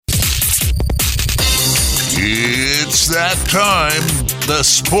that time. The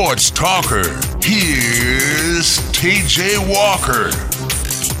Sports Talker. Here's TJ Walker.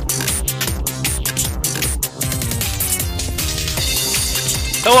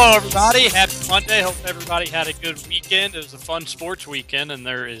 Hello, everybody. Happy Monday. Hope everybody had a good weekend. It was a fun sports weekend, and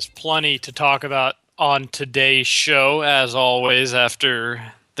there is plenty to talk about on today's show, as always,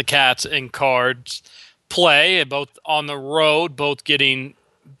 after the Cats and Cards play, both on the road, both getting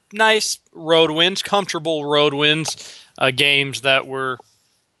nice road wins, comfortable road wins, games that were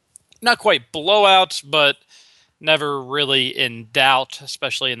not quite blowouts, but never really in doubt,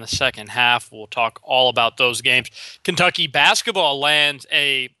 especially in the second half. We'll talk all about those games. Kentucky basketball lands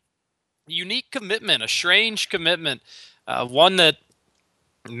a unique commitment, a strange commitment, one that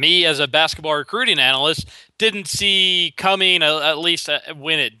me as a basketball recruiting analyst didn't see coming, at least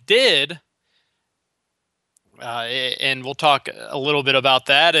when it did. And we'll talk a little bit about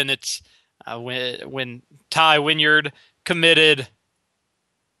that. And it's when Ty Wynyard committed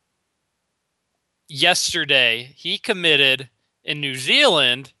yesterday. He committed in New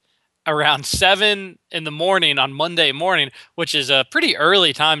Zealand around 7 in the morning on Monday morning, which is a pretty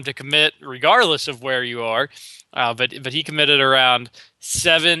early time to commit regardless of where you are. But he committed around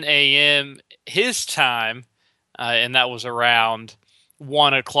 7 a.m. his time, and that was around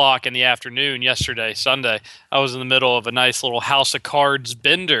 1 o'clock in the afternoon yesterday, Sunday. I was in the middle of a nice little House of Cards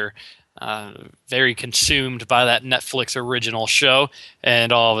bender, very consumed by that Netflix original show,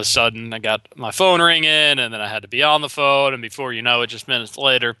 and all of a sudden I got my phone ringing, and then I had to be on the phone, and before you know it, just minutes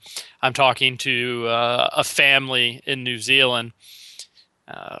later, I'm talking to a family in New Zealand,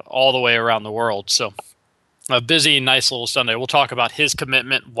 all the way around the world. So a busy, nice little Sunday. We'll talk about his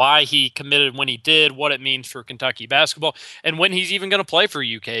commitment, why he committed when he did, what it means for Kentucky basketball, and when he's even going to play for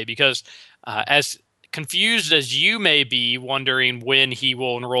UK, because as confused as you may be wondering when he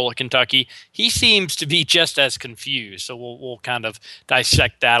will enroll at Kentucky, he seems to be just as confused. So we'll kind of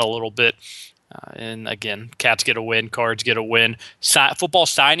dissect that a little bit. And again, Cats get a win, Cards get a win. Football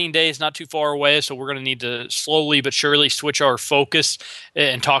signing day is not too far away, so we're going to need to slowly but surely switch our focus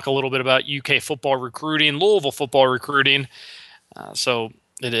and talk a little bit about UK football recruiting, Louisville football recruiting. So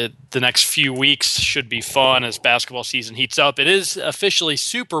the next few weeks should be fun as basketball season heats up. It is officially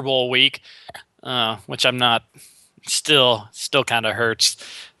Super Bowl week, which I'm not still kind of hurts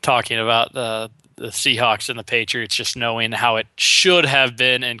talking about the Seahawks and the Patriots, just knowing how it should have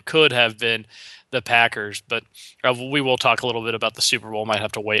been and could have been the Packers. But we will talk a little bit about the Super Bowl. Might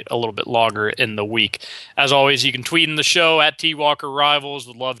have to wait a little bit longer in the week. As always, you can tweet in the show at TWalkerRivals.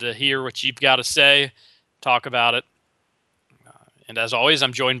 Would love to hear what you've got to say. Talk about it. And as always,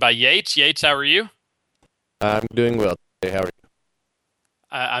 I'm joined by Yates. Yates, how are you? I'm doing well. Hey, how are you?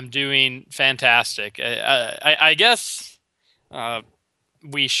 I'm doing fantastic. I guess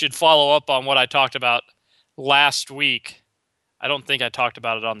we should follow up on what I talked about last week. I don't think I talked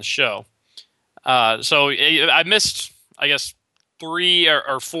about it on the show. So I missed, I guess, 3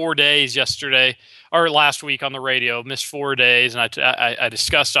 or 4 days yesterday or last week on the radio. Missed 4 days, and I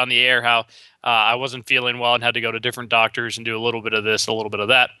discussed on the air how I wasn't feeling well and had to go to different doctors and do a little bit of this, a little bit of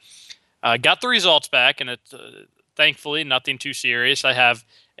that. Got the results back, and it's thankfully nothing too serious. I have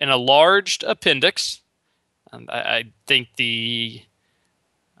an enlarged appendix. And I think the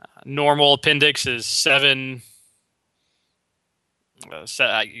normal appendix is 7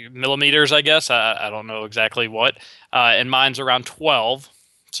 millimeters, I guess. I don't know exactly what. And mine's around 12.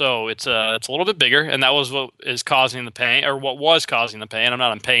 So it's a little bit bigger, and that was what is causing the pain, or what was causing the pain. I'm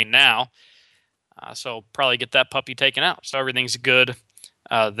not in pain now. So probably get that puppy taken out. So everything's good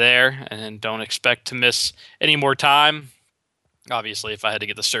there, and don't expect to miss any more time. Obviously, if I had to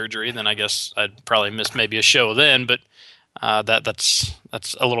get the surgery, then I guess I'd probably miss maybe a show then, but that's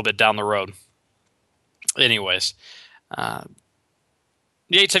a little bit down the road. Anyways,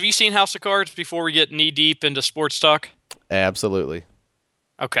 Yates, have you seen House of Cards before we get knee-deep into sports talk? Absolutely.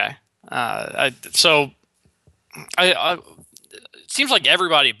 Okay. It seems like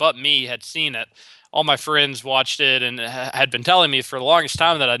everybody but me had seen it. All my friends watched it and had been telling me for the longest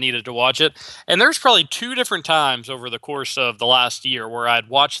time that I needed to watch it. And there's probably 2 different times over the course of the last year where I'd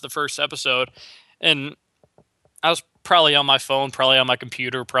watched the first episode, and I was probably on my phone, probably on my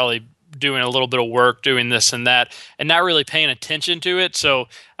computer, probably doing a little bit of work, doing this and that, and not really paying attention to it. So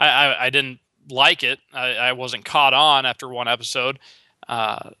I didn't like it. I wasn't caught on after one episode.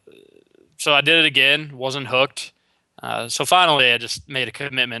 So I did it again, wasn't hooked. So finally, I just made a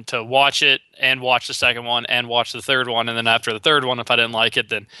commitment to watch it and watch the second one and watch the third one. And then after the third one, if I didn't like it,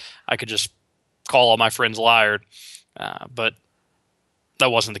 then I could just call all my friends liars. But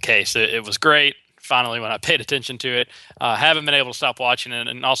that wasn't the case. It was great. finally when I paid attention to it. Haven't been able to stop watching it,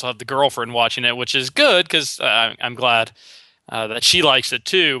 and also have the girlfriend watching it, which is good because I'm glad that she likes it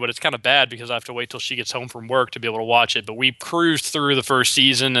too. But it's kind of bad because I have to wait till she gets home from work to be able to watch it. But we cruised through the first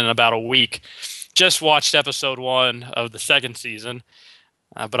season in about a week. Just watched episode 1 of the second season.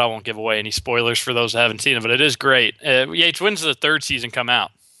 But I won't give away any spoilers for those who haven't seen it. But it is great. Yates, when's the third season come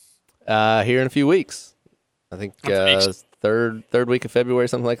out? Here in a few weeks. I think third week of February,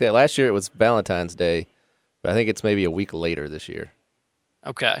 something like that. Last year it was Valentine's Day, but I think it's maybe a week later this year.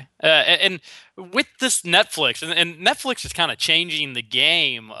 Okay. And with this Netflix, and Netflix is kind of changing the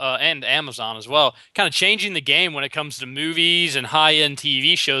game, and Amazon as well, kind of changing the game when it comes to movies and high-end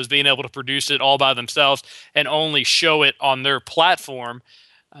TV shows, being able to produce it all by themselves and only show it on their platform.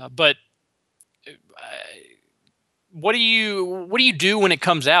 But what do you do when it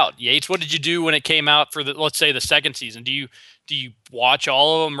comes out, Yates? What did you do when it came out for let's say the second season? Do you watch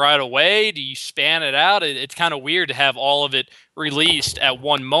all of them right away? Do you span it out? It's kind of weird to have all of it released at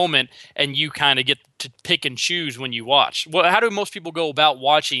one moment and you kind of get to pick and choose when you watch. Well, how do most people go about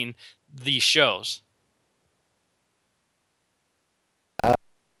watching these shows? I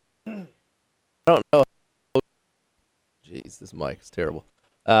don't know. Jeez, this mic is terrible.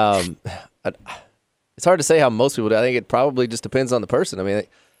 It's hard to say how most people do. I think it probably just depends on the person. I mean,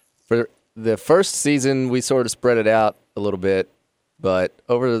 for the first season, we sort of spread it out a little bit, but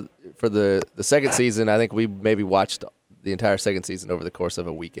for the second season, I think we maybe watched the entire second season over the course of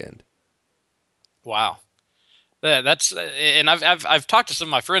a weekend. Wow. That's and I've talked to some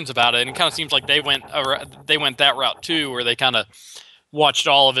of my friends about it, and it kind of seems like they went that route too, where they kind of watched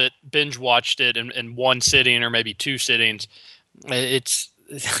all of it, binge watched it in one sitting or maybe two sittings. It's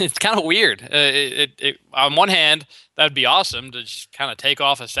kind of weird. On one hand, that'd be awesome to just kind of take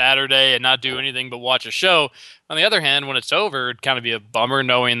off a Saturday and not do anything but watch a show. On the other hand, when it's over, it'd kind of be a bummer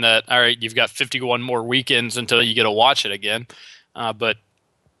knowing that, all right, you've got 51 more weekends until you get to watch it again. But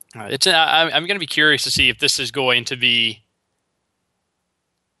I'm going to be curious to see if this is going to be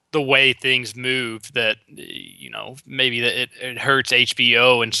the way things move, that, maybe that it hurts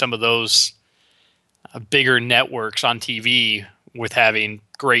HBO and some of those bigger networks on TV with having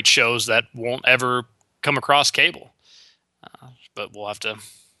great shows that won't ever come across cable. But we'll have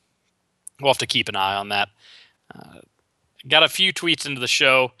to keep an eye on that. Got a few tweets into the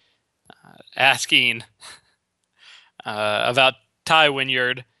show asking about Ty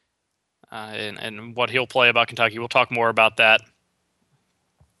Wynyard and what he'll play about Kentucky. We'll talk more about that.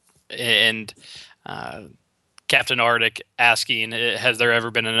 And Captain Arctic asking, has there ever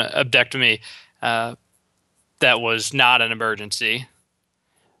been an abductectomy that was not an emergency?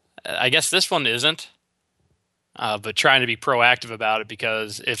 I guess this one isn't, but trying to be proactive about it,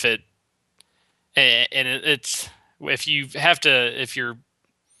 because if your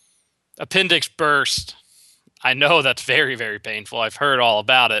appendix burst, I know that's very, very painful. I've heard all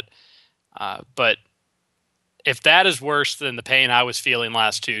about it. But if that is worse than the pain I was feeling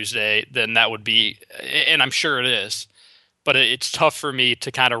last Tuesday, then that would be, and I'm sure it is, but it's tough for me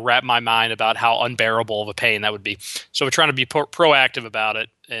to kind of wrap my mind about how unbearable of a pain that would be. So we're trying to be proactive about it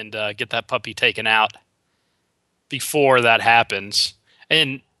and get that puppy taken out before that happens.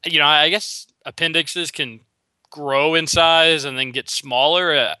 And, I guess appendixes can grow in size and then get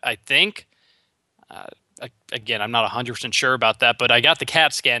smaller, I think. Again, I'm not 100% sure about that, but I got the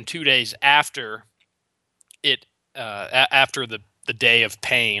CAT scan 2 days after it, after the day of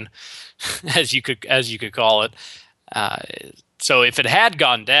pain, as you could call it. So if it had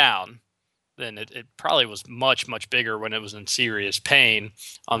gone down, then it probably was much, much bigger when it was in serious pain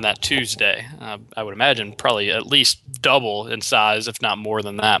on that Tuesday. I would imagine probably at least double in size, if not more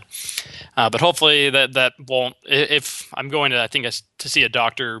than that. But hopefully that won't. If I'm going to see a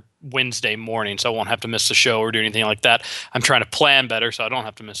doctor Wednesday morning, so I won't have to miss the show or do anything like that. I'm trying to plan better so I don't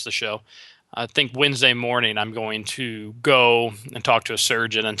have to miss the show. I think Wednesday morning I'm going to go and talk to a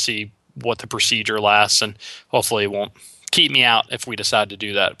surgeon and see what the procedure lasts, and hopefully it won't keep me out if we decide to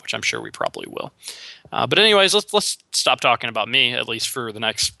do that, which I'm sure we probably will. But anyways, let's stop talking about me, at least for the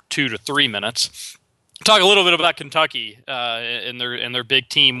next 2 to 3 minutes. Talk a little bit about Kentucky in their big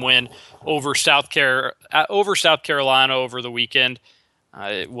team win over South Carolina over the weekend.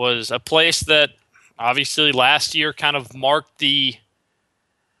 It was a place that obviously last year kind of marked it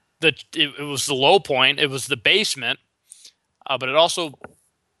was the low point. It was the basement, but it also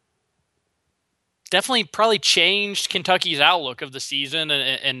definitely probably changed Kentucky's outlook of the season,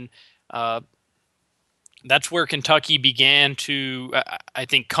 and that's where Kentucky began to, I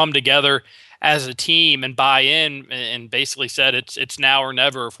think, come together as a team and buy in, and basically said it's now or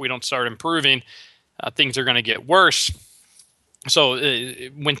never. If we don't start improving, things are going to get worse. So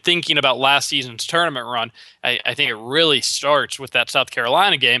when thinking about last season's tournament run, I think it really starts with that South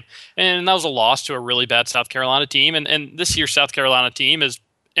Carolina game. And that was a loss to a really bad South Carolina team. And this year's South Carolina team is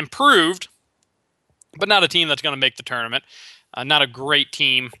improved, but not a team that's going to make the tournament. Not a great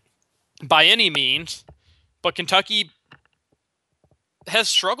team by any means. But Kentucky has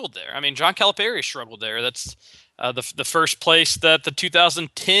struggled there. I mean, John Calipari struggled there. That's the first place that the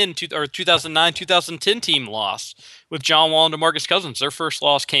 2010 or 2009 2010 team lost with John Wall and DeMarcus Cousins. Their first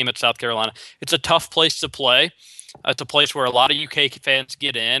loss came at South Carolina. It's a tough place to play. It's a place where a lot of UK fans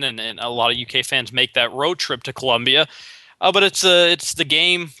get in, and a lot of UK fans make that road trip to Columbia. But it's the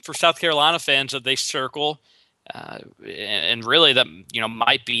game for South Carolina fans that they circle. And really, that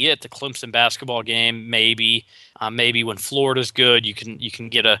might be it. The Clemson basketball game, maybe when Florida's good, you can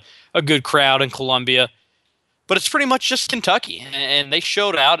get a good crowd in Columbia. But it's pretty much just Kentucky, and they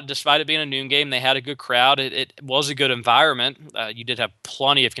showed out. Despite it being a noon game, they had a good crowd. It was a good environment. You did have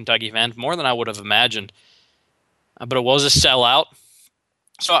plenty of Kentucky fans, more than I would have imagined. But it was a sellout.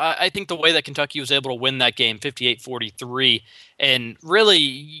 So I think the way that Kentucky was able to win that game, 58-43, and really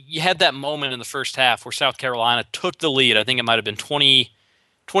you had that moment in the first half where South Carolina took the lead. I think it might have been 24-23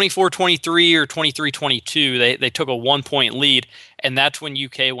 or 23-22. They took a 1-point lead, and that's when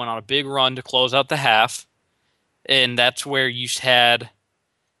UK went on a big run to close out the half. And that's where you had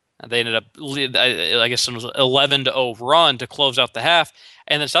they ended up, I guess it was an 11-0 run to close out the half.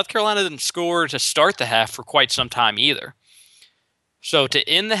 And then South Carolina didn't score to start the half for quite some time either. So to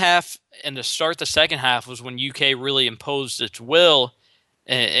end the half and to start the second half was when UK really imposed its will.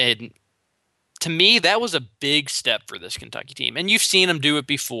 And to me, that was a big step for this Kentucky team. And you've seen them do it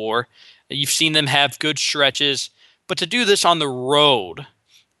before. You've seen them have good stretches. But to do this on the road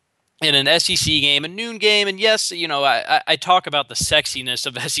in an SEC game, a noon game, and yes, I talk about the sexiness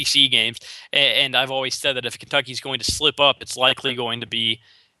of SEC games, and I've always said that if Kentucky's going to slip up, it's likely going to be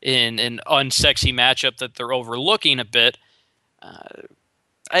in an unsexy matchup that they're overlooking a bit.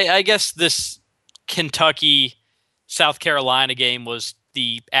 I guess this Kentucky-South Carolina game was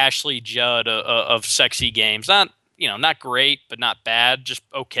the Ashley Judd of sexy games. Not great, but not bad, just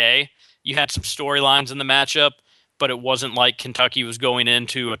okay. You had some storylines in the matchup, but it wasn't like Kentucky was going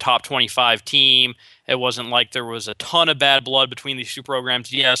into a top 25 team. It wasn't like there was a ton of bad blood between these two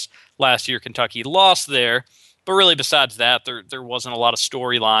programs. Yes, last year Kentucky lost there, but really besides that, there wasn't a lot of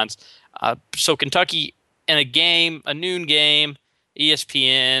storylines. So Kentucky in a noon game,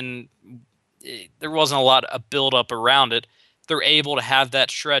 ESPN, there wasn't a lot of build-up around it. They're able to have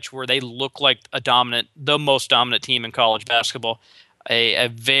that stretch where they look like the most dominant team in college basketball, a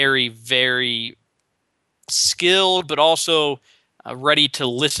very, very skilled, but also ready to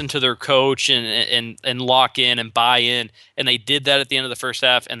listen to their coach and lock in and buy in. And they did that at the end of the first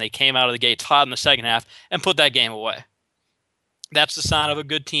half, and they came out of the gates hot in the second half and put that game away. That's the sign of a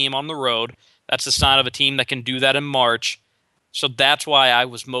good team on the road. That's the sign of a team that can do that in March. So that's why I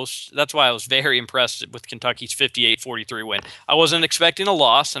was very impressed with Kentucky's 58-43 win. I wasn't expecting a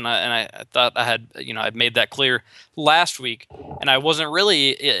loss, and I thought I'd made that clear last week, and I wasn't really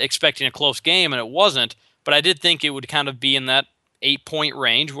expecting a close game, and it wasn't. But I did think it would kind of be in that 8-point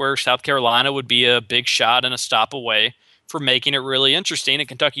range where South Carolina would be a big shot and a stop away for making it really interesting. And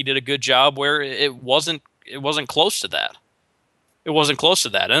Kentucky did a good job where it wasn't close to that. It wasn't close to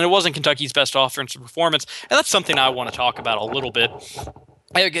that. And it wasn't Kentucky's best offensive performance. And that's something I want to talk about a little bit.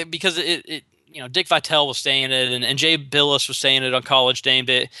 Because Dick Vitale was saying it, and Jay Billis was saying it on College Game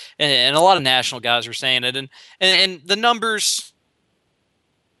Day, and a lot of national guys were saying it. And the numbers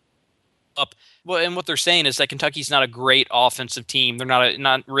up. Well, and what they're saying is that Kentucky's not a great offensive team. They're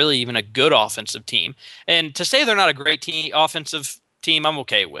not really even a good offensive team. And to say they're not a great offensive team, I'm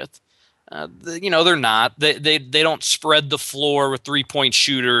okay with. They're not. They don't spread the floor with 3-point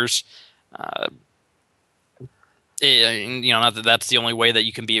shooters. Not that that's the only way that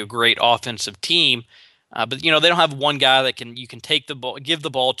you can be a great offensive team. But they don't have one guy that you can take the ball, give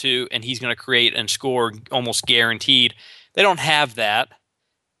the ball to, and he's going to create and score almost guaranteed. They don't have that.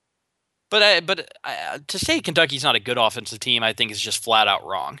 But to say Kentucky's not a good offensive team, I think is just flat out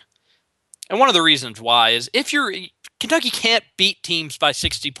wrong. And one of the reasons why is Kentucky can't beat teams by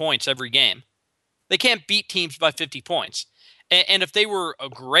 60 points every game. They can't beat teams by 50 points. And if they were a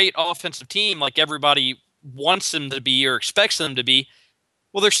great offensive team like everybody wants them to be or expects them to be,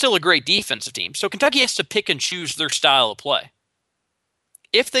 well, they're still a great defensive team. So Kentucky has to pick and choose their style of play.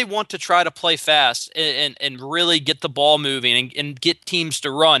 If they want to try to play fast and really get the ball moving and get teams to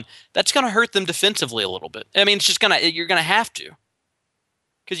run, that's going to hurt them defensively a little bit. I mean, you're going to have to.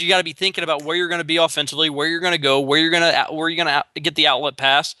 Because you got to be thinking about where you're going to be offensively, where you're going to go, where you're going to get the outlet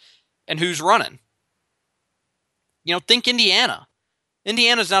pass, and who's running. Think Indiana.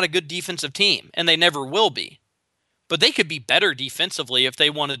 Indiana's not a good defensive team, and they never will be. But they could be better defensively if they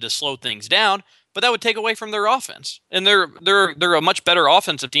wanted to slow things down, but that would take away from their offense. And they're a much better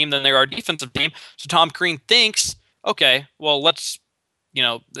offensive team than they are a defensive team. So Tom Crean thinks, okay, well, let's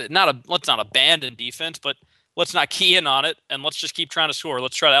not abandon defense, but let's not key in on it, and let's just keep trying to score.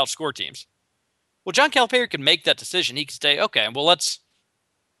 Let's try to outscore teams. Well, John Calipari could make that decision. He could say, okay, well, let's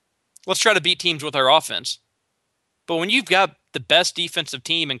try to beat teams with our offense. But when you've got the best defensive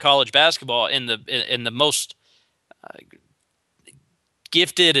team in college basketball in the most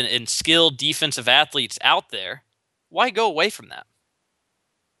gifted and skilled defensive athletes out there, why go away from that?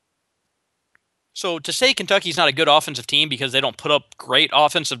 So to say Kentucky's not a good offensive team because they don't put up great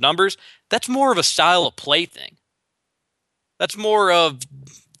offensive numbers, that's more of a style of play thing. That's more of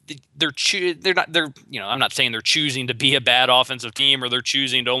I'm not saying they're choosing to be a bad offensive team or they're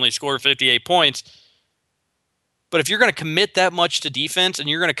choosing to only score 58 points. But if you're going to commit that much to defense and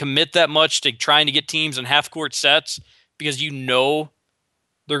you're going to commit that much to trying to get teams in half-court sets because they're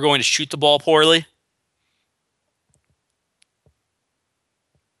going to shoot the ball poorly,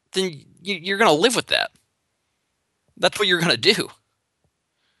 then you're going to live with that. That's what you're going to do.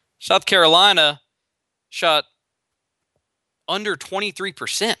 South Carolina shot under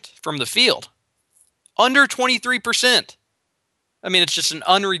 23% from the field. Under 23%. I mean, it's just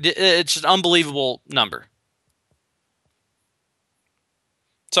it's an unbelievable number.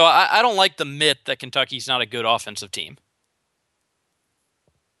 So I don't like the myth that Kentucky's not a good offensive team.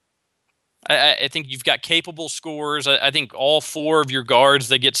 I think you've got capable scorers. I think all four of your guards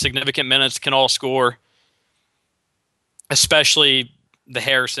that get significant minutes can all score, especially the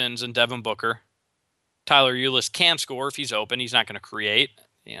Harrisons and Devin Booker. Tyler Ulis can score if he's open. He's not going to create.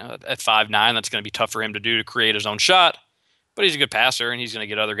 At 5'9", that's going to be tough for him to create his own shot. But he's a good passer, and he's going to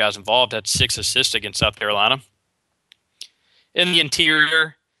get other guys involved. Had 6 assists against South Carolina. In the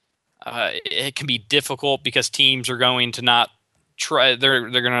interior, it can be difficult because teams are going to not try. They're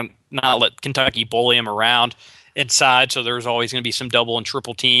going to not let Kentucky bully them around inside. So there's always going to be some double and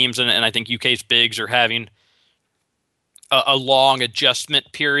triple teams, and I think UK's bigs are having a long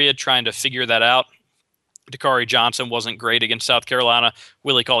adjustment period trying to figure that out. Dakari Johnson wasn't great against South Carolina.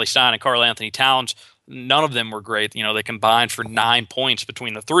 Willie Cauley-Stein and Karl Anthony Towns, none of them were great. They combined for 9 points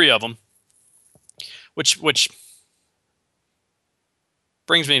between the three of them, which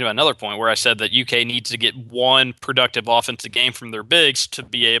brings me to another point where I said that UK needs to get one productive offensive game from their bigs to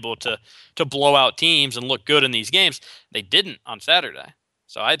be able to blow out teams and look good in these games. They didn't on Saturday.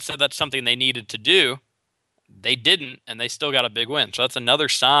 So I'd said that's something they needed to do. They didn't, and they still got a big win. So that's another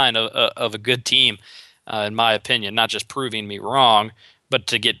sign of a good team, in my opinion, not just proving me wrong, but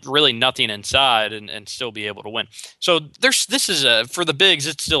to get really nothing inside and still be able to win. So this is for the bigs,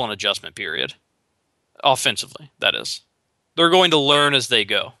 it's still an adjustment period. Offensively, that is. They're going to learn as they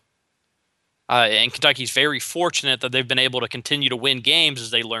go. And Kentucky's very fortunate that they've been able to continue to win games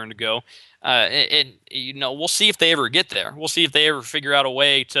as they learn to go. We'll see if they ever get there. We'll see if they ever figure out a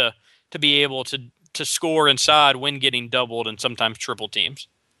way to be able to score inside when getting doubled and sometimes triple teams.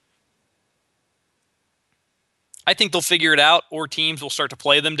 I think they'll figure it out, or teams will start to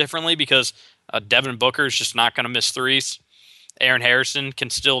play them differently because Devin Booker is just not going to miss threes. Aaron Harrison can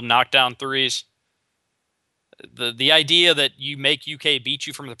still knock down threes. The idea that you make UK beat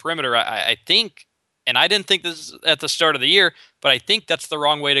you from the perimeter, I think, and I didn't think this at the start of the year, but I think that's the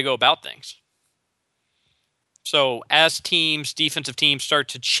wrong way to go about things. So as defensive teams start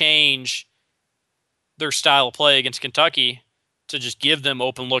to change their style of play against Kentucky to just give them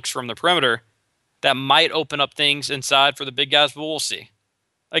open looks from the perimeter, that might open up things inside for the big guys, but we'll see.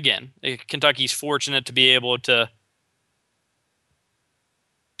 Again, Kentucky's fortunate to be able to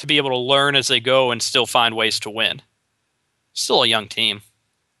learn as they go and still find ways to win. Still a young team.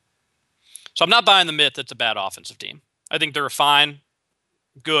 So I'm not buying the myth it's a bad offensive team. I think they're a fine,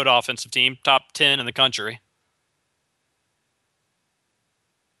 good offensive team, top 10 in the country.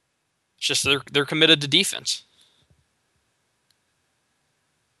 It's just they're committed to defense.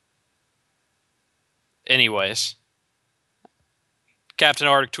 Anyways, Captain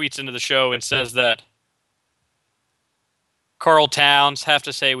Arctic tweets into the show and says that Karl Towns, have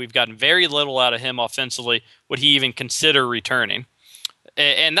to say we've gotten very little out of him offensively. Would he even consider returning?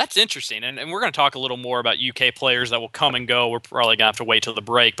 And that's interesting. And we're going to talk a little more about UK players that will come and go. We're probably going to have to wait till the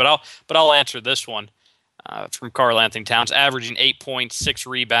break. But I'll answer this one from Karl Anthony Towns, averaging 8 points, 6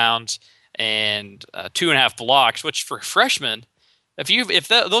 rebounds, and 2.5 blocks, which for freshmen, if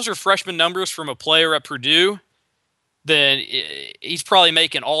those are freshman numbers from a player at Purdue, then he's probably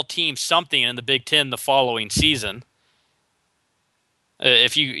making all teams something in the Big Ten the following season.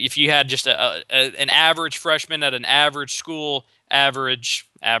 If you had just an average freshman at an average school, average,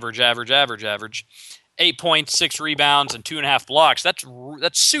 8 points, 6 rebounds, and 2.5 blocks,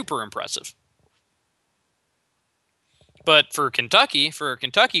 that's super impressive. But for a Kentucky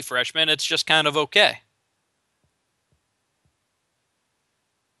freshman, it's just kind of okay.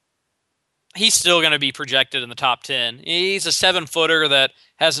 He's still going to be projected in the top 10. He's a 7-footer that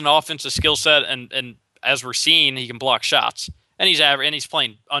has an offensive skill set, and as we're seeing, he can block shots. And he's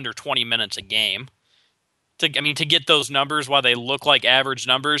playing under 20 minutes a game. To get those numbers, while they look like average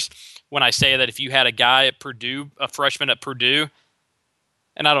numbers, when I say that if you had a guy at Purdue, a freshman at Purdue,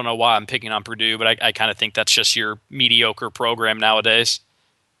 and I don't know why I'm picking on Purdue, but I kind of think that's just your mediocre program nowadays.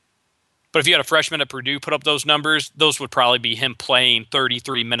 But if you had a freshman at Purdue put up those numbers, those would probably be him playing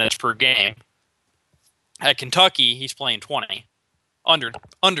 33 minutes per game. At Kentucky, he's playing 20. Under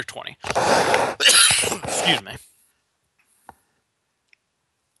 20. Excuse me.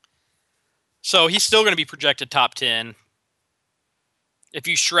 So he's still going to be projected top 10. If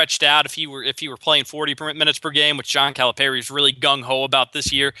you stretched out, if he were playing 40 minutes per game, which John Calipari is really gung-ho about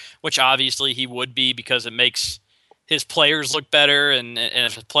this year, which obviously he would be because it makes his players look better, and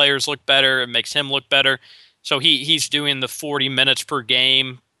if his players look better, it makes him look better. So he's doing the 40 minutes per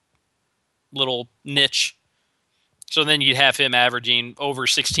game little niche. So then you'd have him averaging over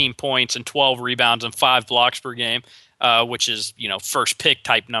 16 points and 12 rebounds and 5 blocks per game, which is, first pick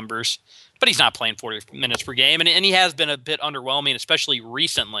type numbers. But he's not playing 40 minutes per game, and he has been a bit underwhelming, especially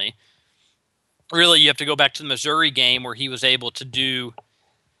recently. Really, you have to go back to the Missouri game where he was able to do,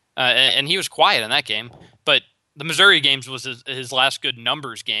 and he was quiet in that game, but the Missouri games was his last good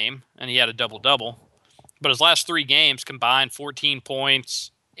numbers game, and he had a double-double. But his last 3 games combined 14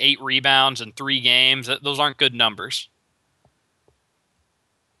 points, 8 rebounds in 3 games. Those aren't good numbers.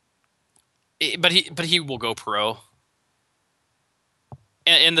 But he will go pro.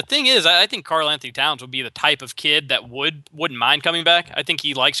 And the thing is, I think Karl-Anthony Towns would be the type of kid that wouldn't mind coming back. I think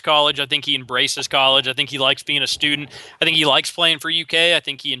he likes college. I think he embraces college. I think he likes being a student. I think he likes playing for UK. I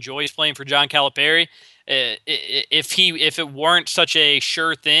think he enjoys playing for John Calipari. If it weren't such a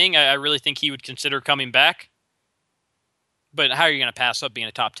sure thing, I really think he would consider coming back. But how are you going to pass up being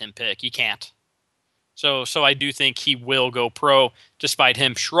a top 10 pick? You can't. So I do think he will go pro, despite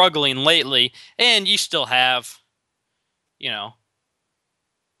him struggling lately. And you still have, you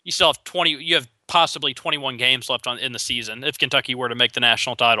still have 20. You have possibly 21 games left in the season if Kentucky were to make the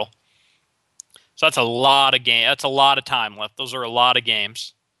national title. So that's a lot of game. That's a lot of time left. Those are a lot of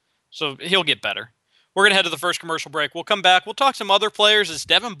games. So he'll get better. We're going to head to the first commercial break. We'll come back. We'll talk some other players. Is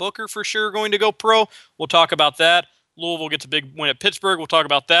Devin Booker for sure going to go pro? We'll talk about that. Louisville gets a big win at Pittsburgh. We'll talk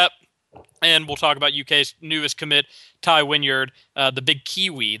about that. And we'll talk about UK's newest commit, Ty Wynyard, the big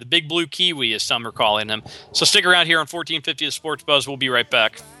Kiwi, the big blue Kiwi, as some are calling him. So stick around here on 1450 The Sports Buzz. We'll be right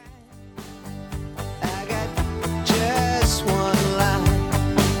back. I got just one life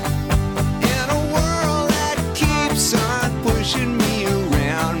in a world that keeps on pushing me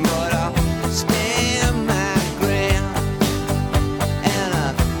around, but I'll stand my ground and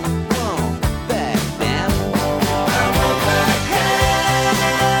I won't back down. I won't back. Hey,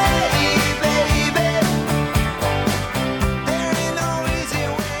 baby, there ain't no easy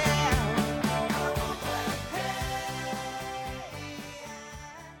way out. I won't back.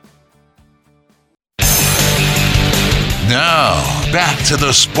 Now, back to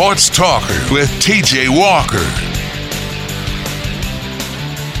the Sports Talker with TJ Walker.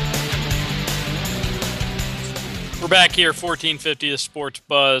 We're back here, 1450 The Sports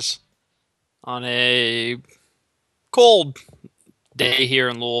Buzz, on a cold day here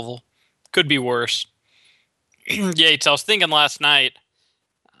in Louisville. Could be worse. Yates, I was thinking last night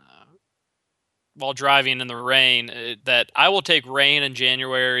while driving in the rain that I will take rain in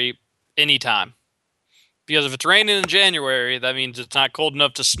January anytime. Because if it's raining in January, that means it's not cold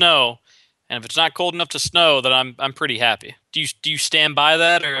enough to snow. And if it's not cold enough to snow, then I'm pretty happy. Do you stand by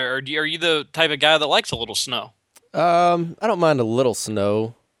that, or are you the type of guy that likes a little snow? I don't mind a little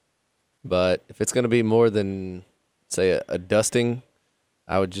snow, but if it's going to be more than, say, a dusting,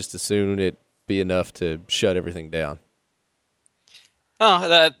 I would just assume it be enough to shut everything down. Oh,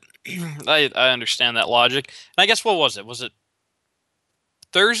 that I understand that logic. And I guess, what was it? Was it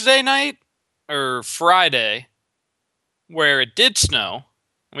Thursday night or Friday where it did snow?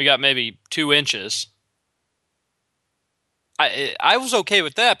 We got maybe 2 inches. I was okay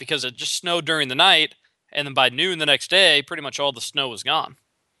with that because it just snowed during the night, and then by noon the next day, pretty much all the snow was gone.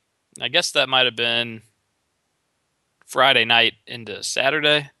 I guess that might have been Friday night into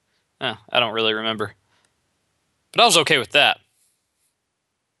Saturday. I don't really remember. But I was okay with that.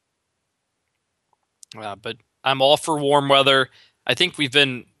 But I'm all for warm weather. I think we've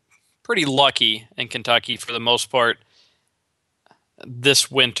been pretty lucky in Kentucky for the most part this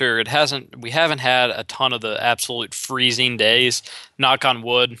winter. We haven't had a ton of the absolute freezing days. Knock on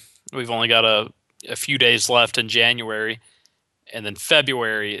wood. We've only got a few days left in January, and then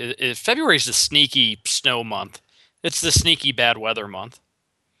February. February is the sneaky snow month. It's the sneaky bad weather month.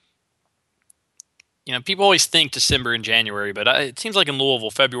 People always think December and January, but it seems like in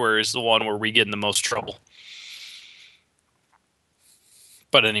Louisville, February is the one where we get in the most trouble.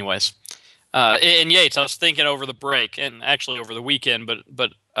 But anyways, and Yates, I was thinking over the break, and actually over the weekend,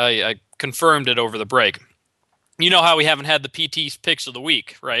 but I confirmed it over the break. You know how we haven't had the PT's picks of the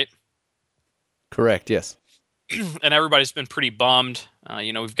week, right? Correct, yes. And everybody's been pretty bummed.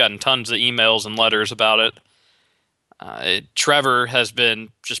 We've gotten tons of emails and letters about it. Trevor has been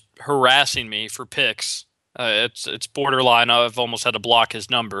just harassing me for picks. It's borderline. I've almost had to block his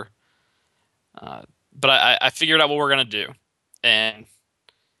number. But I figured out what we're going to do. And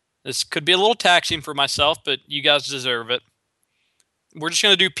this could be a little taxing for myself, but you guys deserve it. We're just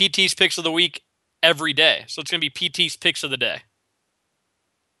going to do PT's picks of the week every day. So it's going to be PT's picks of the day.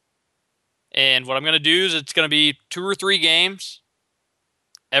 And what I'm going to do is it's going to be 2 or 3 games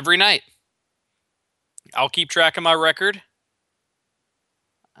every night. I'll keep track of my record.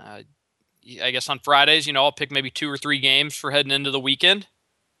 I guess on Fridays, I'll pick maybe 2 or 3 games for heading into the weekend.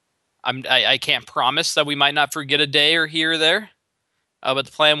 I can't promise that we might not forget a day or here or there, but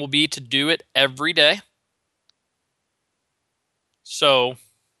the plan will be to do it every day. So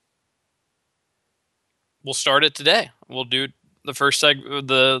we'll start it today. We'll do the first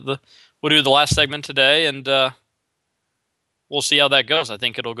we'll do the last segment today, and we'll see how that goes. I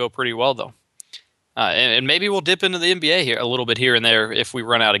think it'll go pretty well, though. And maybe we'll dip into the NBA here a little bit here and there if we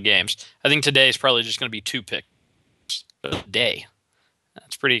run out of games. I think today is probably just going to be 2 picks a day.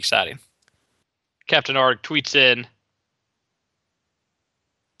 That's pretty exciting. Captain Arg tweets in.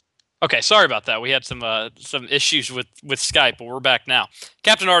 Okay, sorry about that. We had some issues with Skype, but we're back now.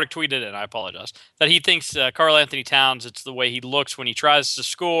 Captain Arctic tweeted in, I apologize, that he thinks Karl Anthony Towns, it's the way he looks when he tries to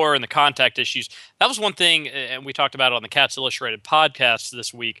score and the contact issues. That was one thing, and we talked about it on the Cats Illustrated podcast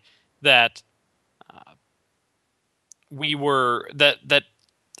this week, that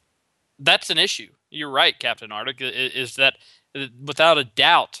that's an issue. You're right, Captain Arctic, is that without a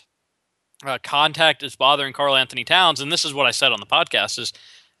doubt, contact is bothering Karl Anthony Towns, and this is what I said on the podcast, is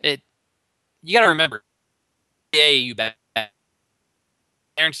you got to remember, AAU back.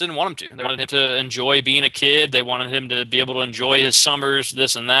 Parents didn't want him to. They wanted him to enjoy being a kid. They wanted him to be able to enjoy his summers,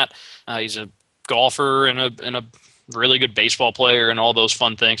 this and that. He's a golfer and a really good baseball player and all those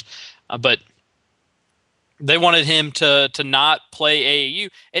fun things. But they wanted him to not play AAU.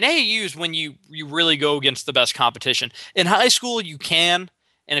 And AAU is when you really go against the best competition. In high school, you can.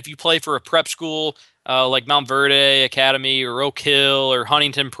 And if you play for a prep school like Mount Verde Academy or Oak Hill or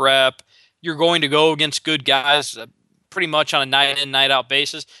Huntington Prep, you're going to go against good guys pretty much on a night-in, night-out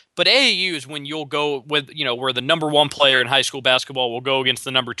basis. But AAU is when you'll go with, where the number 1 player in high school basketball will go against the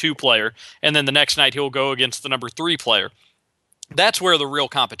number 2 player, and then the next night he'll go against the number 3 player. That's where the real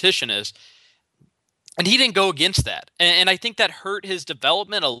competition is. And he didn't go against that. And I think that hurt his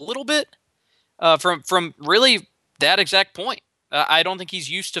development a little bit from really that exact point. I don't think he's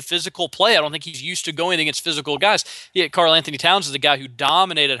used to physical play. I don't think he's used to going against physical guys. Karl Anthony Towns is a guy who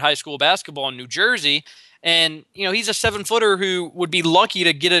dominated high school basketball in New Jersey, and he's a 7-footer who would be lucky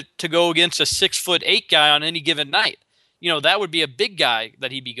to get it to go against a 6'8" guy on any given night. That would be a big guy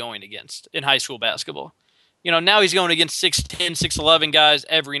that he'd be going against in high school basketball. Now he's going against 6'10", 6'11" guys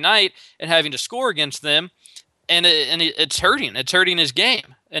every night and having to score against them, and it's hurting. It's hurting his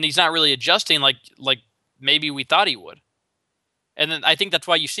game, and he's not really adjusting like maybe we thought he would. And then I think that's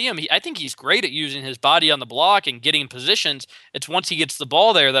why you see him. I think he's great at using his body on the block and getting positions. It's once he gets the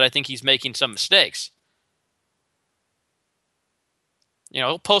ball there that I think he's making some mistakes.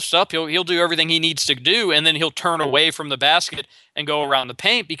 He'll post up. He'll do everything he needs to do, and then he'll turn away from the basket and go around the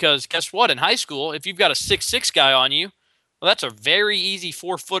paint because guess what? In high school, if you've got a 6'6" guy on you, well, that's a very easy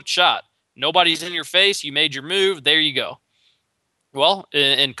 4-foot shot. Nobody's in your face. You made your move. There you go. Well,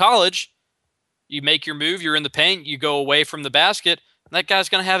 in college, you make your move, you're in the paint, you go away from the basket, and that guy's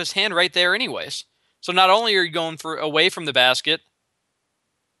going to have his hand right there anyways. So not only are you going away from the basket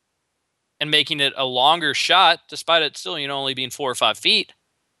and making it a longer shot, despite it still only being 4 or 5 feet,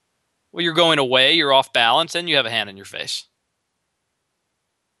 well, you're going away, you're off balance, and you have a hand in your face.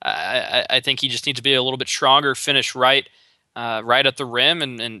 I think he just needs to be a little bit stronger, finish right at the rim,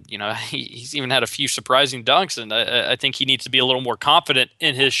 and he's even had a few surprising dunks, and I think he needs to be a little more confident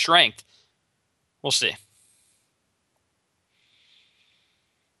in his strength. We'll see.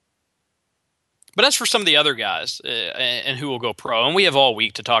 But as for some of the other guys and who will go pro, and we have all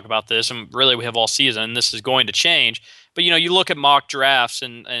week to talk about this, and really we have all season, and this is going to change. But you look at mock drafts,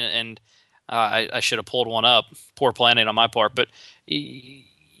 and I should have pulled one up. Poor planning on my part, but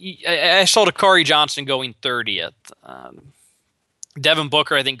I saw Dakari Johnson going 30th, Devin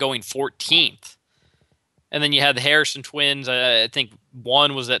Booker I think going 14th, and then you had the Harrison twins. I think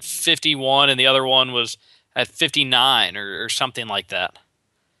one was at 51, and the other one was at 59 or something like that.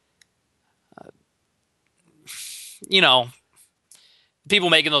 People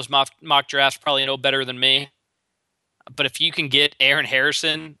making those mock drafts probably know better than me. But if you can get Aaron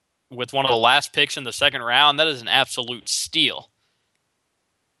Harrison with one of the last picks in the second round, that is an absolute steal.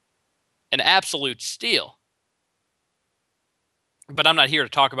 An absolute steal. But I'm not here to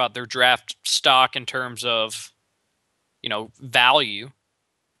talk about their draft stock in terms of, value.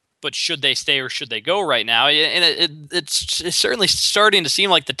 But should they stay or should they go right now? And it's certainly starting to seem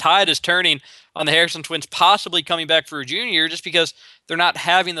like the tide is turning on the Harrison twins possibly coming back for a junior year just because they're not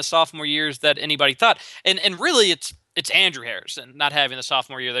having the sophomore years that anybody thought. And really it's Andrew Harrison not having the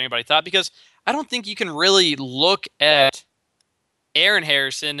sophomore year that anybody thought, because I don't think you can really look at Aaron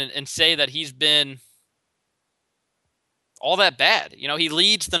Harrison and say that he's been all that bad. He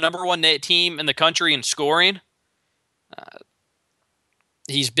leads the number one team in the country in scoring.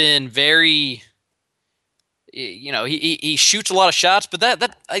 He's been very, he shoots a lot of shots, but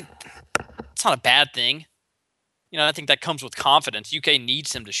it's not a bad thing. I think that comes with confidence. UK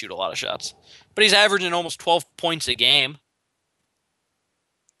needs him to shoot a lot of shots, but he's averaging almost 12 points a game.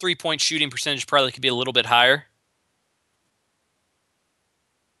 3-point shooting percentage probably could be a little bit higher.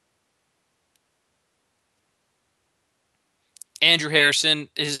 Andrew Harrison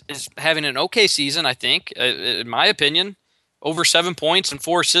is having an okay season, I think, in my opinion. Over 7 points and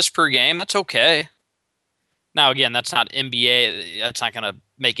 4 assists per game. That's okay. Now, again, that's not NBA. That's not going to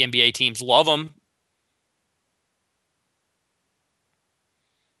make NBA teams love him.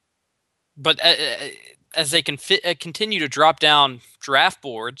 But as they continue to drop down draft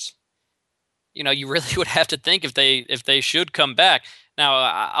boards, you really would have to think if they should come back. Now,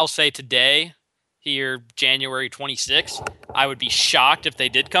 I'll say today, here, January 26th, I would be shocked if they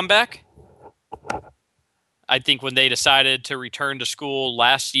did come back. I think when they decided to return to school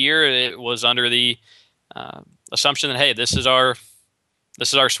last year, it was under the assumption that, hey, this is our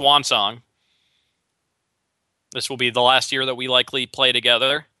swan song. This will be the last year that we likely play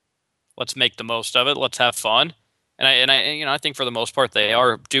together. Let's make the most of it. Let's have fun. And I think for the most part they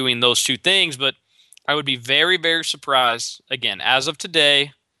are doing those two things. But I would be very, very surprised, again, as of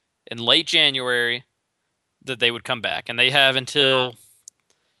today, in late January, that they would come back. And they have until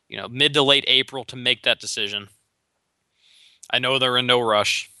mid to late April to make that decision. I know they're in no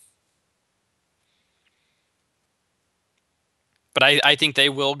rush. But I think they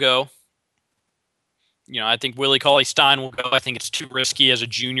will go. I think Willie Cauley-Stein will go. I think it's too risky as a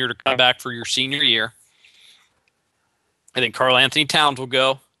junior to come back for your senior year. I think Karl Anthony Towns will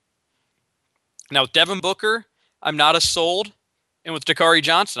go. Now, with Devin Booker, I'm not as sold. And with Dakari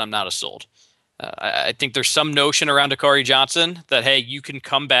Johnson, I'm not as sold. I think there's some notion around Dakari Johnson that, hey, you can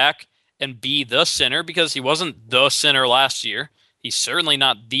come back and be the center, because he wasn't the center last year. He's certainly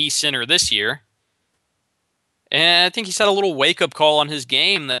not the center this year. And I think he's had a little wake-up call on his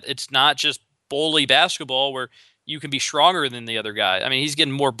game that it's not just bully basketball where you can be stronger than the other guy. I mean, he's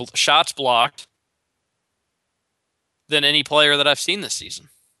getting more shots blocked than any player that I've seen this season.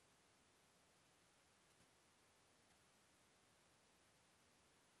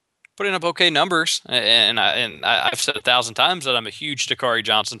 Putting up okay numbers, and I've said 1,000 times that I'm a huge Dakari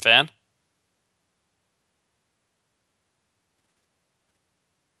Johnson fan.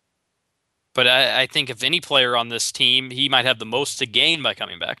 But I think if any player on this team, he might have the most to gain by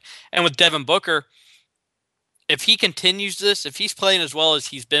coming back. And with Devin Booker, if he continues this, if he's playing as well as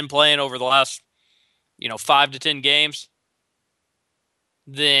he's been playing over the last, 5 to 10 games,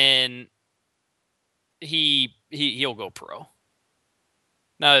 then he'll go pro.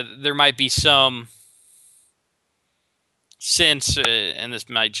 Now, there might be some sense, and this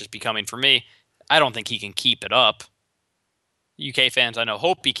might just be coming from me, I don't think he can keep it up. UK fans, I know,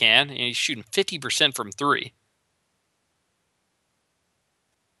 hope he can, and he's shooting 50% from 3.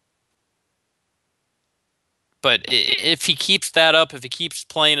 But if he keeps that up, if he keeps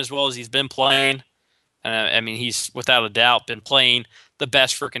playing as well as he's been playing, he's without a doubt been playing the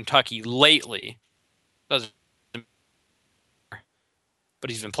best for Kentucky lately. But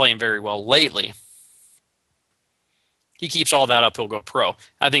he's been playing very well lately. He keeps all that up, he'll go pro.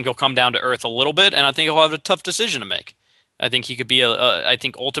 I think he'll come down to earth a little bit, and I think he'll have a tough decision to make. I think he could be I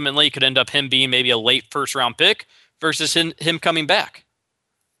think ultimately it could end up him being maybe a late first-round pick versus him coming back.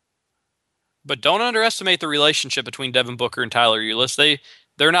 But don't underestimate the relationship between Devin Booker and Tyler Ulis.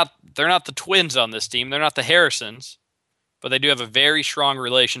 They're not the twins on this team. They're not the Harrisons, but they do have a very strong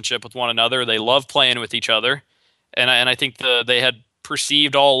relationship with one another. They love playing with each other, and I think they had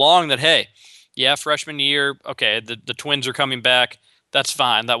perceived all along that, hey, yeah, freshman year, okay, the twins are coming back. That's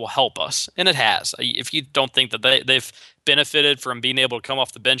fine. That will help us, and it has. If you don't think that they've benefited from being able to come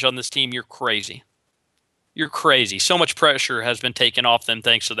off the bench on this team, you're crazy. You're crazy. So much pressure has been taken off them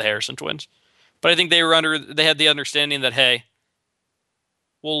thanks to the Harrison twins. But I think they had the understanding that, hey,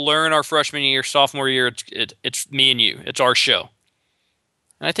 we'll learn our freshman year, sophomore year. It's me and you. It's our show.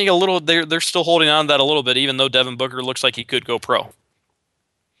 And I think they're still holding on to that a little bit, even though Devin Booker looks like he could go pro.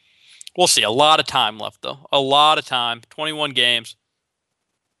 We'll see. A lot of time left, though. A lot of time. 21 games.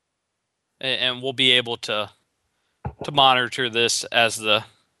 And we'll be able to monitor this as the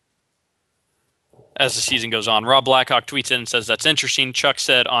season goes on. Rob Blackhawk tweets in and says, that's interesting. Chuck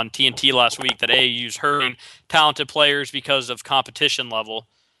said on TNT last week that AAU's hurting talented players because of competition level.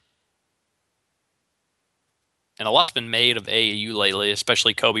 And a lot's been made of AAU lately,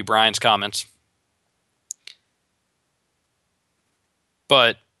 especially Kobe Bryant's comments.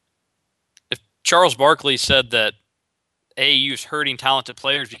 But if Charles Barkley said that AAU is hurting talented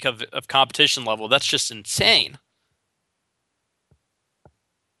players because of competition level, that's just insane.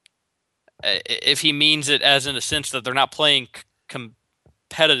 If he means it as in the sense that they're not playing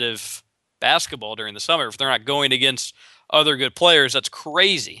competitive basketball during the summer, if they're not going against other good players, that's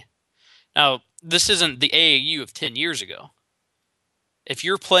crazy. Now, this isn't the AAU of 10 years ago. If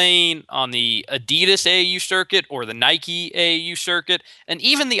you're playing on the Adidas AAU circuit or the Nike AAU circuit, and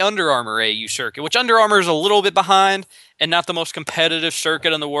even the Under Armour AAU circuit, which Under Armour is a little bit behind and not the most competitive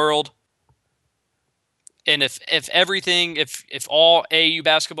circuit in the world, and if all AAU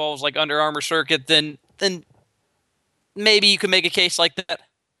basketball was like Under Armour circuit, then maybe you could make a case like that.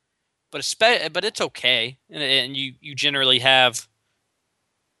 But it's okay, and you generally have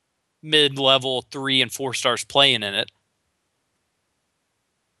mid-level 3 and 4 stars playing in it.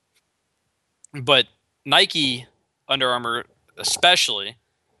 But Nike, Under Armour especially,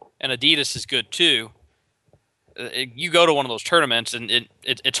 and Adidas is good too. You go to one of those tournaments, and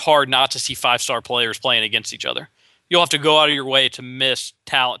it's hard not to see 5-star players playing against each other. You'll have to go out of your way to miss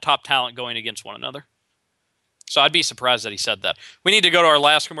top talent going against one another. So I'd be surprised that he said that. We need to go to our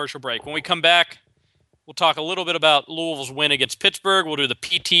last commercial break. When we come back, we'll talk a little bit about Louisville's win against Pittsburgh. We'll do the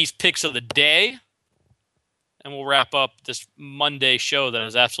PT's picks of the day, and we'll wrap up this Monday show that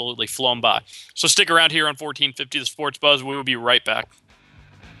has absolutely flown by. So stick around here on 1450 The Sports Buzz. We will be right back.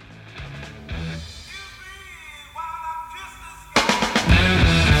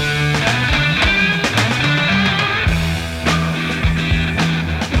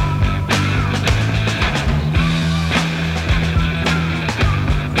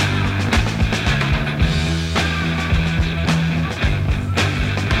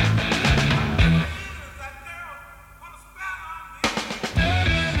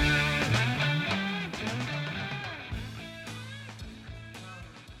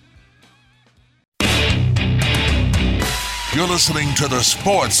 You're listening to the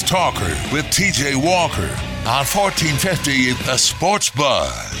Sports Talker with TJ Walker on 1450 The Sports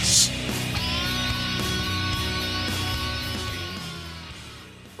Buzz.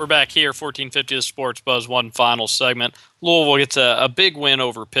 We're back here, 1450 The Sports Buzz, one final segment. Louisville gets a big win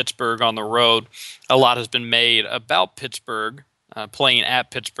over Pittsburgh on the road. A lot has been made about Pittsburgh, playing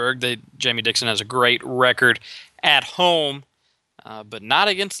at Pittsburgh. Jamie Dixon has a great record at home, but not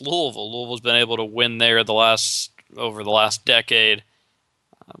against Louisville. Louisville's been able to win there over the last decade.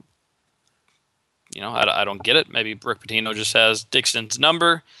 I don't get it. Maybe Rick Pitino just has Dixon's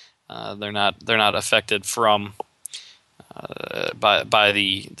number. They're not affected from by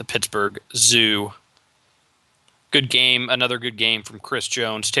the Pittsburgh Zoo. Good game, another good game from Chris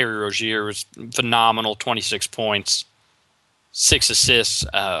Jones. Terry Rozier was phenomenal, 26 points, 6 assists.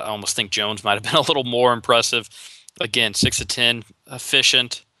 I almost think Jones might have been a little more impressive. Again, 6 of 10,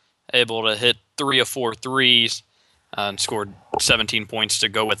 efficient, able to hit 3 of 4 threes. And scored 17 points to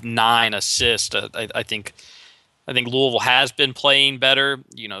go with 9 assists. I think Louisville has been playing better.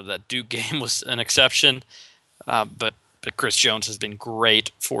 That Duke game was an exception, but Chris Jones has been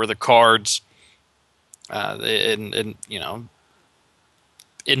great for the Cards.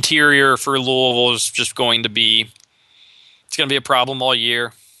 Interior for Louisville is just going to be a problem all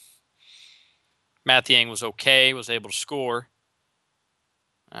year. Mathiang was okay, was able to score,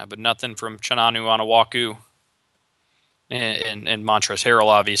 but nothing from Chinanu Onuaku. And Montrezl Harrell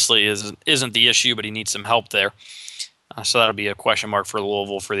obviously isn't the issue, but he needs some help there. So that'll be a question mark for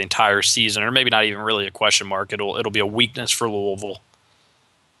Louisville for the entire season, or maybe not even really a question mark. It'll be a weakness for Louisville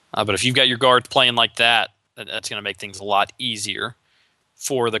But if you've got your guards playing like that, that's going to make things a lot easier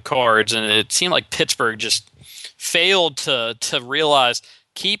for the Cards. And it seemed like Pittsburgh just failed to realize,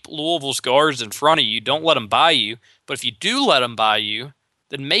 keep Louisville's guards in front of you. Don't let them buy you. But if you do let them buy you,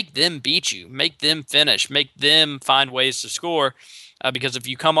 then make them beat you. Make them finish. Make them find ways to score. Because if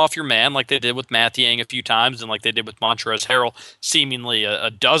you come off your man, like they did with Mathiang a few times and like they did with Montrezl Harrell seemingly a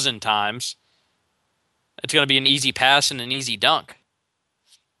dozen times, it's going to be an easy pass and an easy dunk.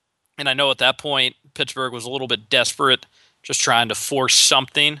 And I know at that point, Pittsburgh was a little bit desperate, just trying to force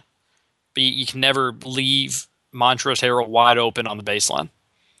something. But you can never leave Montrezl Harrell wide open on the baseline.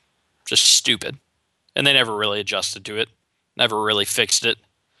 Just stupid. And they never really adjusted to it. Never really fixed it.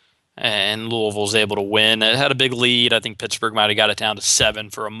 And Louisville was able to win. It had a big lead. I think Pittsburgh might have got it down to 7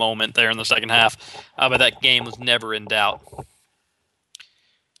 for a moment there in the second half. But that game was never in doubt.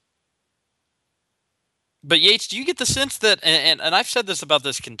 But Yates, do you get the sense that, and I've said this about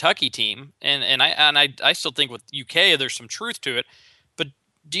this Kentucky team, and I still think with UK there's some truth to it, but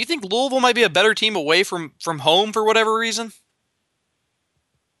do you think Louisville might be a better team away from home for whatever reason?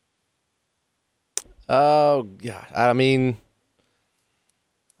 Oh, yeah. I mean,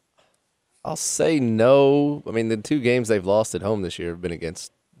 I'll say no. I mean, the 2 games they've lost at home this year have been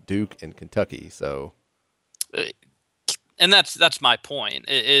against Duke and Kentucky, so. And that's my point,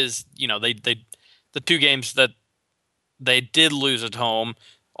 is, they the 2 games that they did lose at home,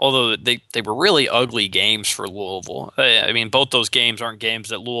 although they were really ugly games for Louisville. I mean, both those games aren't games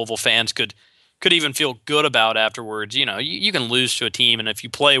that Louisville fans could even feel good about afterwards. You can lose to a team, and if you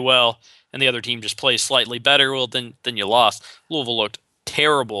play well and the other team just plays slightly better, well, then you lost. Louisville looked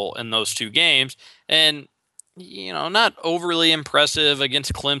terrible in those 2 games, and not overly impressive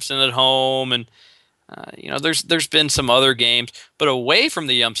against Clemson at home, and there's been some other games, but away from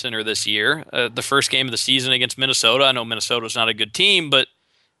the Yum Center this year, the first game of the season against Minnesota. I know Minnesota's not a good team, but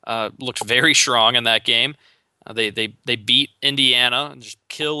looked very strong in that game. They beat Indiana and just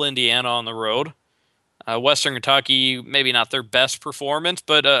kill Indiana on the road. Western Kentucky, maybe not their best performance,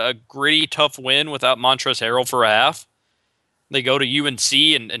 but a gritty, tough win without Montrezl Harrell for a half. They go to UNC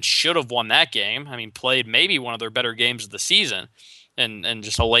and should have won that game. I mean, played maybe one of their better games of the season. And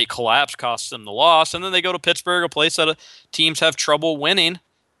just a late collapse costs them the loss. And then they go to Pittsburgh, a place that teams have trouble winning.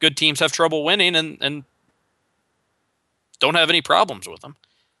 Good teams have trouble winning and don't have any problems with them.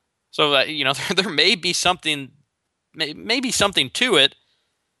 So, there may be something to it.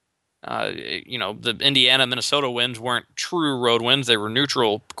 The Indiana-Minnesota wins weren't true road wins. They were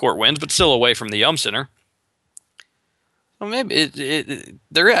neutral court wins, but still away from the Yum Center. So maybe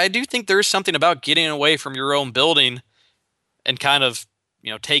I do think there is something about getting away from your own building and kind of,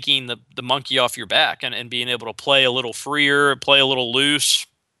 taking the monkey off your back and being able to play a little freer, play a little loose,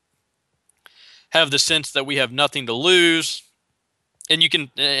 have the sense that we have nothing to lose. And you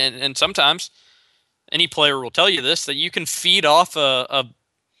can, and sometimes any player will tell you this, that you can feed off a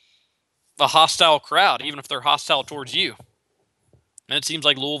hostile crowd, even if they're hostile towards you. And it seems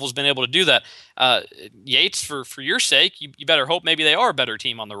like Louisville's been able to do that. Yates, for your sake, you better hope maybe they are a better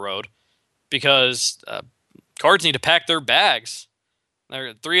team on the road, because Cards need to pack their bags.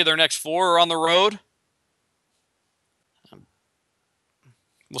 3 of their next 4 are on the road.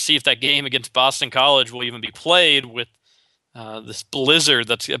 We'll see if that game against Boston College will even be played with this blizzard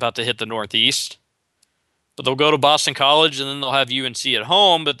that's about to hit the Northeast. But they'll go to Boston College, and then they'll have UNC at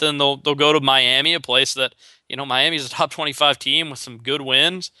home. But then they'll go to Miami, a place that, Miami's a top 25 team with some good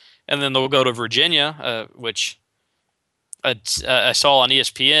wins. And then they'll go to Virginia, which I saw on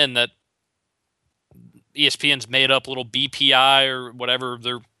ESPN that ESPN's made up little BPI or whatever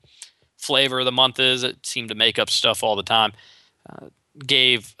their flavor of the month is. It seemed to make up stuff all the time.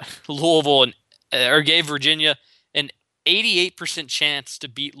 Gave Virginia an 88% chance to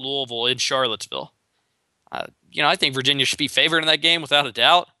beat Louisville in Charlottesville. I think Virginia should be favored in that game without a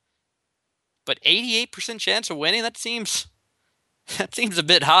doubt. But 88% chance of winning, that seems a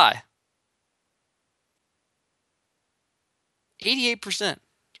bit high. 88%. It's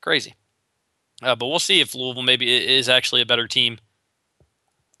crazy. But we'll see if Louisville maybe is actually a better team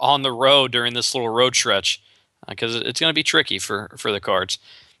on the road during this little road stretch, because it's going to be tricky for the Cards.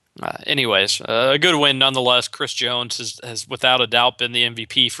 Anyways, a good win nonetheless. Chris Jones has without a doubt been the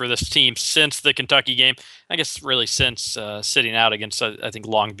MVP for this team since the Kentucky game. I guess really since sitting out against, I think,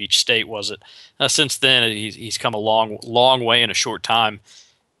 Long Beach State, was it? Since then, he's come a long way in a short time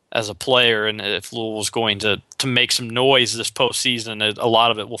as a player, and if Louisville's going to make some noise this postseason, a lot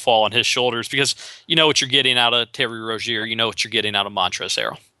of it will fall on his shoulders, because you know what you're getting out of Terry Rozier, you know what you're getting out of Montrezl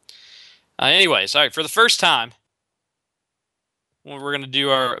Harrell. Anyways, all right, for the first time, we're going to do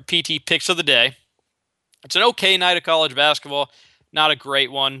our PT picks of the day. It's an okay night of college basketball. Not a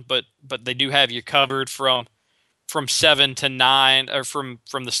great one, but they do have you covered from 7 to 9, or from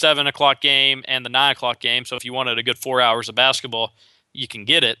the 7 o'clock game and the 9 o'clock game. So if you wanted a good 4 hours of basketball, you can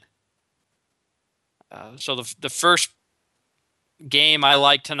get it. So the first game I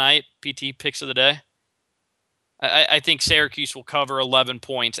like tonight, PT picks of the day, I think Syracuse will cover 11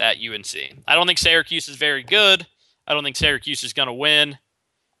 points at UNC. I don't think Syracuse is very good. I don't think Syracuse is going to win.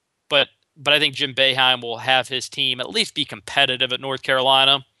 But I think Jim Boeheim will have his team at least be competitive at North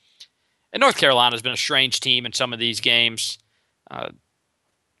Carolina. And North Carolina has been a strange team in some of these games.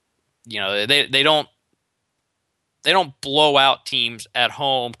 They don't blow out teams at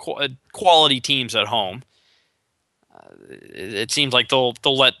home, quality teams at home. It seems like they'll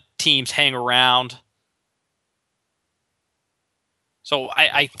let teams hang around. So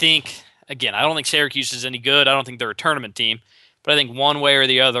I think, again, I don't think Syracuse is any good. I don't think they're a tournament team. But I think one way or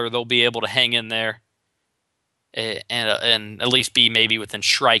the other, they'll be able to hang in there and at least be maybe within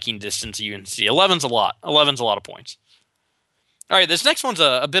striking distance of UNC. 11's a lot. 11's a lot of points. All right, this next one's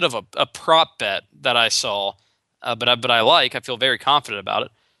a bit of a prop bet that I saw, but I like. I feel very confident about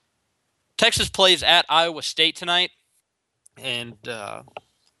it. Texas plays at Iowa State tonight, and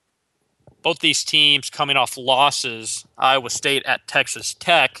both these teams coming off losses. Iowa State at Texas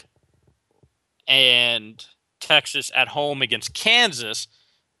Tech, and Texas at home against Kansas.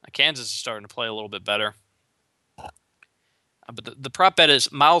 Kansas is starting to play a little bit better. But the prop bet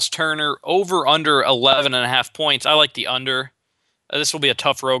is Miles Turner over under 11.5 points. I like the under. This will be a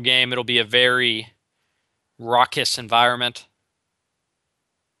tough road game. It'll be a very raucous environment.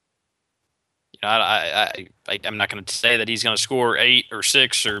 I'm not going to say that he's going to score 8 or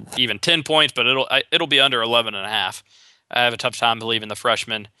 6 or even 10 points, but it'll be under 11.5. I have a tough time believing the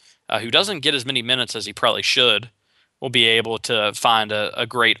freshman, who doesn't get as many minutes as he probably should, will be able to find a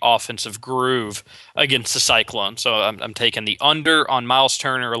great offensive groove against the Cyclone. So I'm taking the under on Miles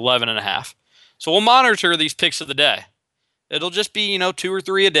Turner, 11.5. So we'll monitor these picks of the day. It'll just be 2 or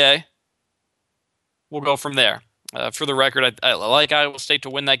 3 a day. We'll go from there. For the record, I like Iowa State to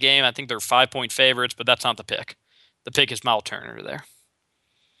win that game. I think they're 5-point favorites, but that's not the pick. The pick is Miles Turner there.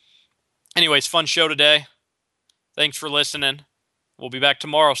 Anyways, fun show today. Thanks for listening. We'll be back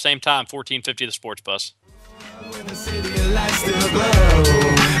tomorrow, same time, 1450 The Sports Bus. When the city of lights still glow,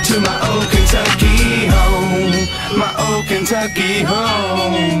 to my old Kentucky home, my old Kentucky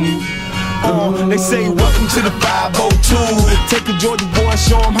home. They say welcome to the 502. Take a Georgia boy,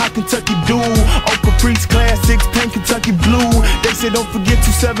 show him how Kentucky do. Oak Caprice Classics, paint Kentucky blue. They say don't forget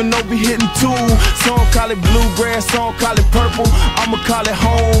 270 be hitting 2. Some call it bluegrass, some call it purple. I'ma call it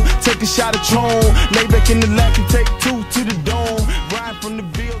home, take a shot of Tron. Lay back in the lap and take 2 to the dome. Ride from the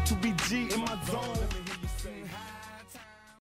Ville to be